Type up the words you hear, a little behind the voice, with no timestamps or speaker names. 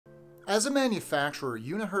As a manufacturer,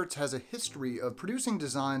 Unihertz has a history of producing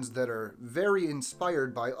designs that are very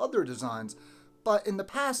inspired by other designs, but in the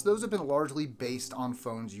past those have been largely based on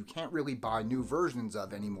phones you can't really buy new versions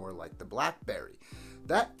of anymore, like the BlackBerry.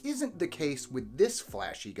 That isn't the case with this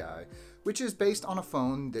flashy guy, which is based on a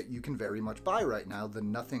phone that you can very much buy right now, the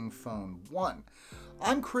Nothing Phone 1.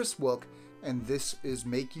 I'm Chris Wook, and this is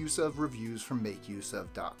Make Use Of Reviews from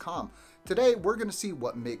MakeUseOf.com. Today we're going to see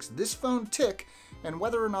what makes this phone tick, and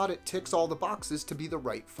whether or not it ticks all the boxes to be the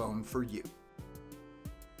right phone for you.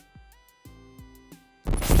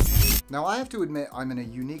 Now I have to admit I'm in a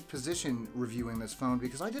unique position reviewing this phone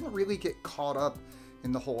because I didn't really get caught up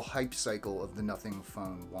in the whole hype cycle of the Nothing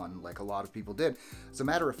Phone 1 like a lot of people did. As a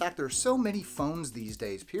matter of fact, there are so many phones these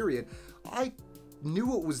days, period. I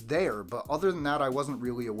knew it was there, but other than that I wasn't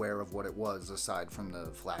really aware of what it was aside from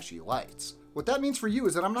the flashy lights. What that means for you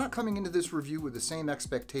is that I'm not coming into this review with the same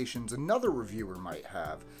expectations another reviewer might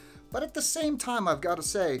have, but at the same time I've got to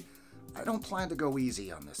say, I don't plan to go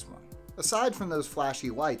easy on this one. Aside from those flashy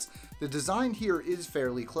lights, the design here is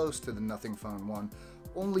fairly close to the Nothing Phone 1,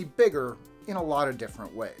 only bigger in a lot of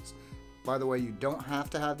different ways. By the way, you don't have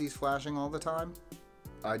to have these flashing all the time.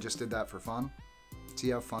 I just did that for fun. See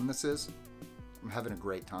how fun this is? I'm having a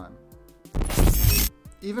great time.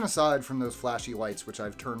 Even aside from those flashy lights, which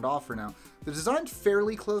I've turned off for now, the design's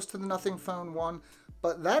fairly close to the Nothing Phone 1,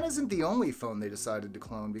 but that isn't the only phone they decided to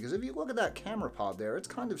clone, because if you look at that camera pod there, it's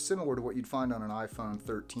kind of similar to what you'd find on an iPhone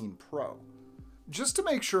 13 Pro. Just to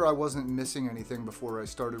make sure I wasn't missing anything before I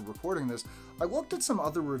started recording this, I looked at some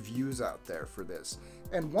other reviews out there for this,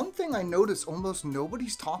 and one thing I noticed almost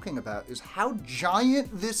nobody's talking about is how giant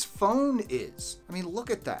this phone is. I mean,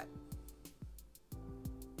 look at that.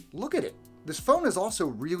 Look at it. This phone is also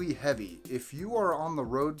really heavy. If you are on the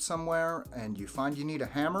road somewhere and you find you need a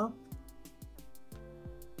hammer,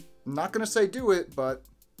 I'm not going to say do it, but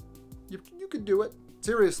you could do it.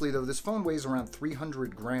 Seriously though, this phone weighs around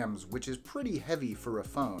 300 grams, which is pretty heavy for a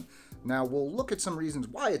phone. Now we'll look at some reasons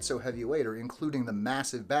why it's so heavy later, including the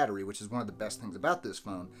massive battery, which is one of the best things about this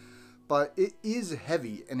phone. But it is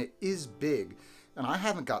heavy and it is big, and I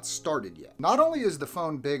haven't got started yet. Not only is the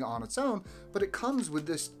phone big on its own, but it comes with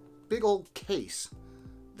this big old case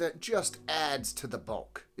that just adds to the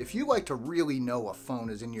bulk. If you like to really know a phone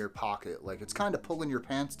is in your pocket, like it's kind of pulling your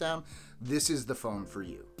pants down, this is the phone for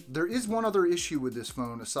you. There is one other issue with this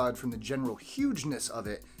phone aside from the general hugeness of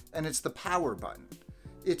it, and it's the power button.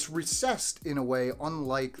 It's recessed in a way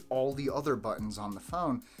unlike all the other buttons on the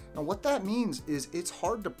phone, and what that means is it's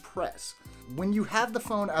hard to press. When you have the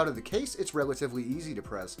phone out of the case, it's relatively easy to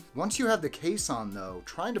press. Once you have the case on though,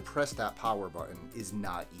 trying to press that power button is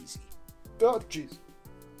not easy. Oh jeez.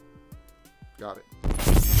 Got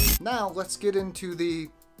it. Now let's get into the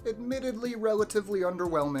admittedly relatively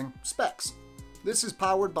underwhelming specs. This is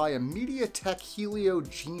powered by a MediaTek Helio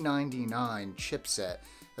G99 chipset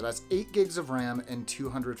that has 8 gigs of RAM and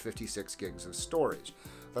 256 gigs of storage.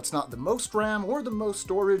 That's not the most RAM or the most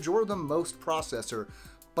storage or the most processor,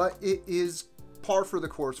 but it is par for the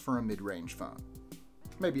course for a mid-range phone.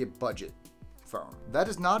 Maybe a budget phone. That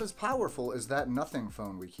is not as powerful as that Nothing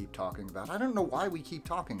phone we keep talking about. I don't know why we keep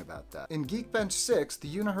talking about that. In Geekbench 6, the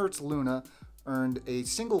Unihertz Luna earned a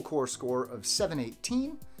single core score of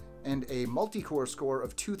 718 and a multi-core score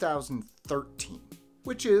of 2013,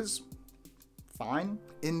 which is fine.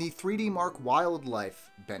 In the 3D Mark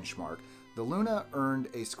Wildlife benchmark, the Luna earned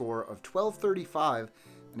a score of 1235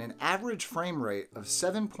 and an average frame rate of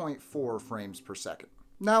 7.4 frames per second.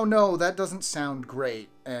 Now, no, that doesn't sound great,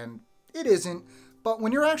 and it isn't, but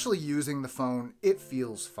when you're actually using the phone, it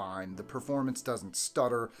feels fine. The performance doesn't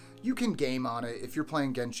stutter. You can game on it. If you're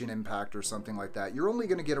playing Genshin Impact or something like that, you're only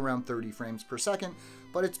going to get around 30 frames per second,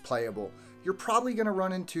 but it's playable. You're probably going to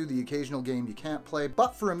run into the occasional game you can't play,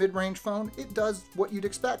 but for a mid-range phone, it does what you'd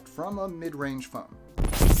expect from a mid-range phone.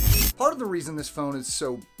 Part of the reason this phone is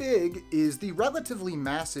so big is the relatively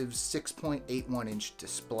massive 6.81-inch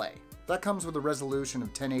display. That comes with a resolution of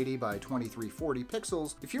 1080 by 2340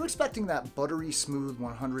 pixels. If you're expecting that buttery smooth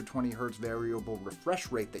 120Hz variable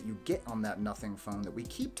refresh rate that you get on that Nothing phone that we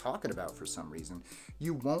keep talking about for some reason,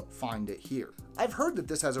 you won't find it here. I've heard that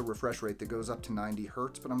this has a refresh rate that goes up to 90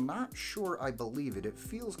 Hz, but I'm not sure I believe it. It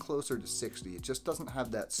feels closer to 60. It just doesn't have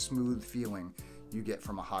that smooth feeling you get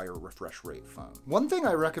from a higher refresh rate phone. One thing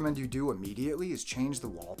I recommend you do immediately is change the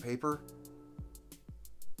wallpaper.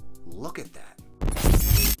 Look at that.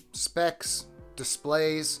 Specs,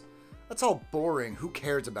 displays, that's all boring. Who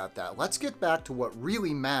cares about that? Let's get back to what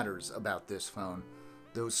really matters about this phone.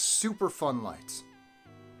 Those super fun lights.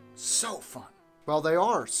 So fun. Well, they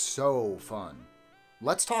are so fun.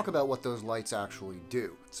 Let's talk about what those lights actually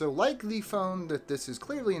do. So like the phone that this is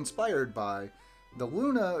clearly inspired by, the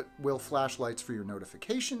Luna will flash lights for your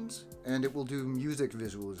notifications, and it will do music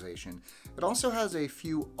visualization. It also has a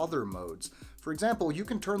few other modes. For example, you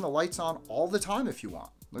can turn the lights on all the time if you want.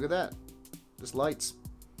 Look at that. Just lights.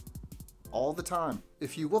 All the time.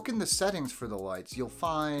 If you look in the settings for the lights, you'll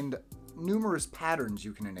find numerous patterns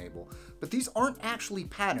you can enable. But these aren't actually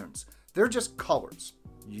patterns. They're just colors.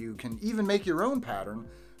 You can even make your own pattern,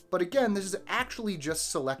 but again, this is actually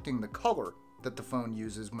just selecting the color that the phone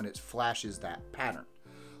uses when it flashes that pattern.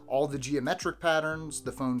 All the geometric patterns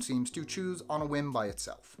the phone seems to choose on a whim by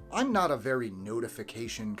itself. I'm not a very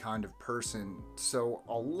notification kind of person, so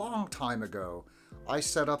a long time ago, I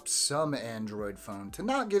set up some Android phone to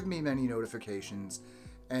not give me many notifications,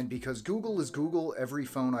 and because Google is Google, every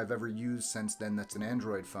phone I've ever used since then that's an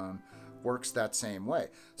Android phone works that same way.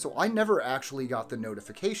 So I never actually got the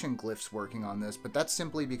notification glyphs working on this, but that's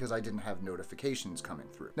simply because I didn't have notifications coming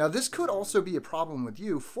through. Now this could also be a problem with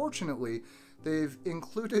you. Fortunately, they've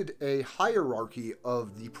included a hierarchy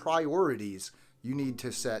of the priorities you need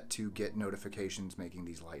to set to get notifications making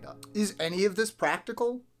these light up. Is any of this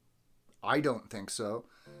practical? I don't think so.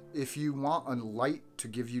 If you want a light to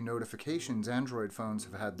give you notifications, Android phones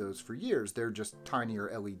have had those for years. They're just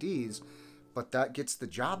tinier LEDs, but that gets the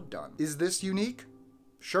job done. Is this unique?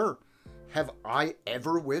 Sure. Have I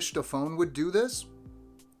ever wished a phone would do this?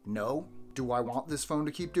 No. Do I want this phone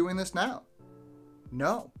to keep doing this now?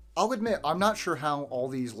 No. I'll admit, I'm not sure how all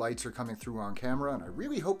these lights are coming through on camera, and I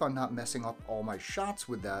really hope I'm not messing up all my shots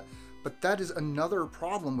with that, but that is another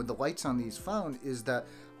problem with the lights on these phones, is that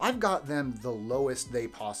I've got them the lowest they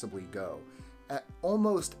possibly go. At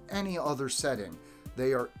almost any other setting,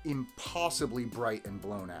 they are impossibly bright and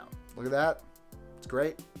blown out. Look at that. It's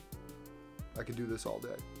great. I could do this all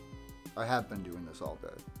day. I have been doing this all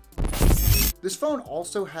day. This phone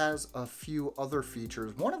also has a few other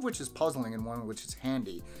features, one of which is puzzling and one of which is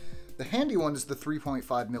handy. The handy one is the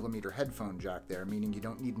 3.5mm headphone jack there, meaning you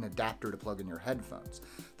don't need an adapter to plug in your headphones.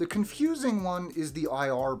 The confusing one is the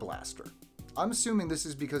IR blaster. I'm assuming this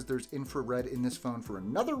is because there's infrared in this phone for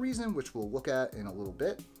another reason, which we'll look at in a little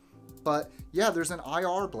bit. But yeah, there's an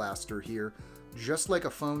IR blaster here, just like a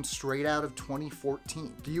phone straight out of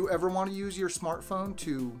 2014. Do you ever want to use your smartphone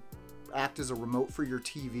to act as a remote for your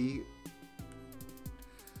TV?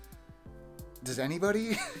 Does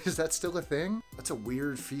anybody? Is that still a thing? That's a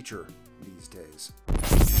weird feature these days.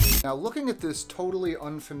 Now, looking at this totally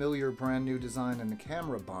unfamiliar brand new design and the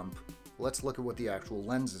camera bump, let's look at what the actual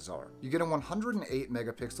lenses are. You get a 108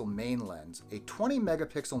 megapixel main lens, a 20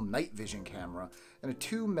 megapixel night vision camera, and a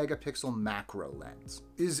 2 megapixel macro lens.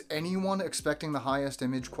 Is anyone expecting the highest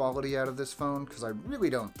image quality out of this phone? Because I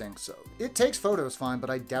really don't think so. It takes photos fine,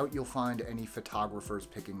 but I doubt you'll find any photographers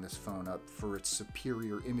picking this phone up for its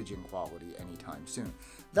superior imaging quality anytime soon.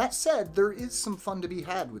 That said, there is some fun to be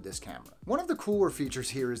had with this camera. One of the cooler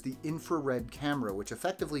features here is the infrared camera, which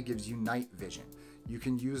effectively gives you night vision. You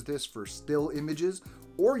can use this for still images,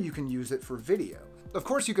 or you can use it for video. Of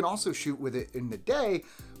course, you can also shoot with it in the day,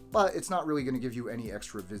 but it's not really going to give you any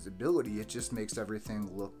extra visibility. It just makes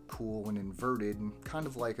everything look cool and inverted, and kind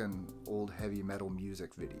of like an old heavy metal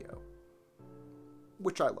music video,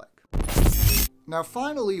 which I like. Now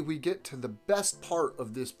finally, we get to the best part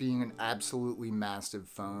of this being an absolutely massive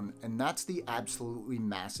phone, and that's the absolutely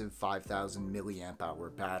massive 5000 milliamp hour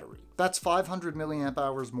battery. That's 500 milliamp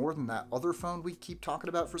hours more than that other phone we keep talking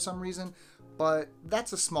about for some reason, but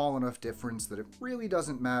that's a small enough difference that it really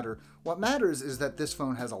doesn't matter. What matters is that this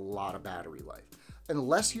phone has a lot of battery life.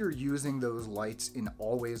 Unless you're using those lights in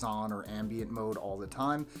always on or ambient mode all the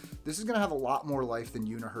time, this is going to have a lot more life than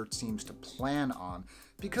Unihertz seems to plan on,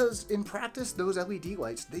 because in practice, those LED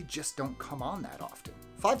lights, they just don't come on that often.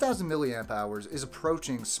 5000 milliamp hours is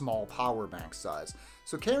approaching small power bank size,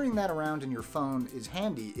 so carrying that around in your phone is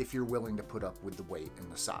handy if you're willing to put up with the weight and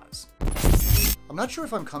the size. I'm not sure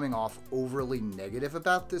if I'm coming off overly negative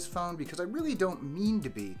about this phone, because I really don't mean to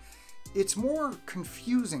be. It's more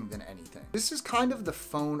confusing than anything. This is kind of the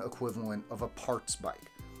phone equivalent of a parts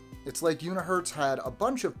bike. It's like Unihertz had a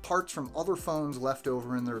bunch of parts from other phones left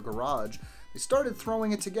over in their garage. They started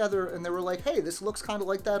throwing it together and they were like, hey, this looks kind of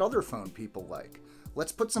like that other phone people like.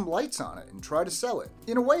 Let's put some lights on it and try to sell it.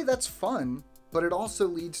 In a way, that's fun, but it also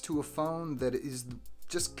leads to a phone that is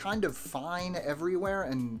just kind of fine everywhere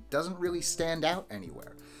and doesn't really stand out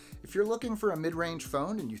anywhere. If you're looking for a mid-range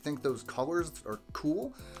phone and you think those colors are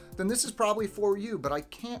cool, then this is probably for you, but I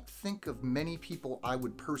can't think of many people I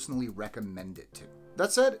would personally recommend it to.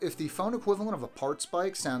 That said, if the phone equivalent of a parts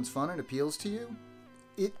bike sounds fun and appeals to you,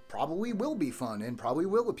 it probably will be fun and probably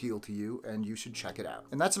will appeal to you, and you should check it out.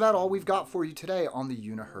 And that's about all we've got for you today on the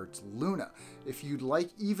Unihertz Luna. If you'd like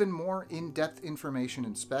even more in-depth information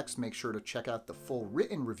and specs, make sure to check out the full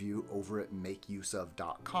written review over at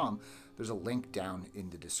makeuseof.com. There's a link down in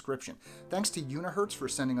the description. Thanks to Unihertz for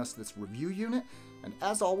sending us this review unit, and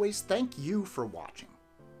as always, thank you for watching.